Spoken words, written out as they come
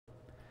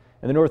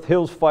And the North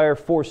Hills fire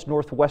forced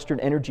Northwestern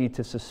Energy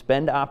to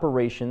suspend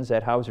operations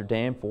at Hauser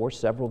Dam for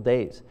several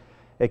days.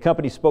 A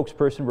company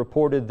spokesperson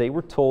reported they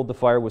were told the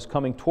fire was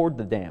coming toward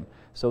the dam,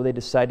 so they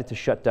decided to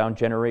shut down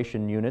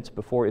generation units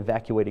before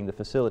evacuating the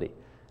facility.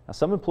 Now,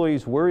 some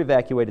employees were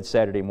evacuated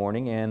Saturday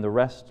morning and the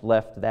rest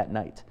left that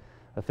night.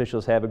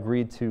 Officials have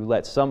agreed to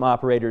let some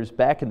operators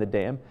back in the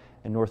dam,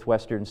 and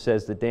Northwestern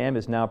says the dam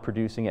is now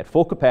producing at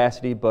full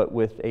capacity but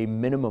with a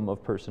minimum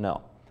of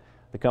personnel.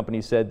 The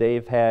company said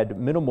they've had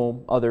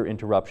minimal other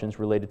interruptions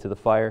related to the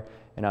fire,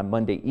 and on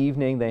Monday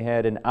evening they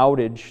had an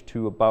outage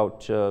to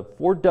about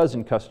 4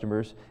 dozen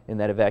customers in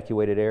that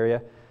evacuated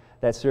area.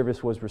 That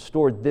service was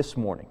restored this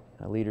morning.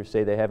 Leaders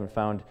say they haven't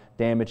found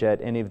damage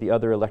at any of the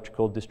other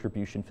electrical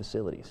distribution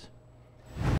facilities.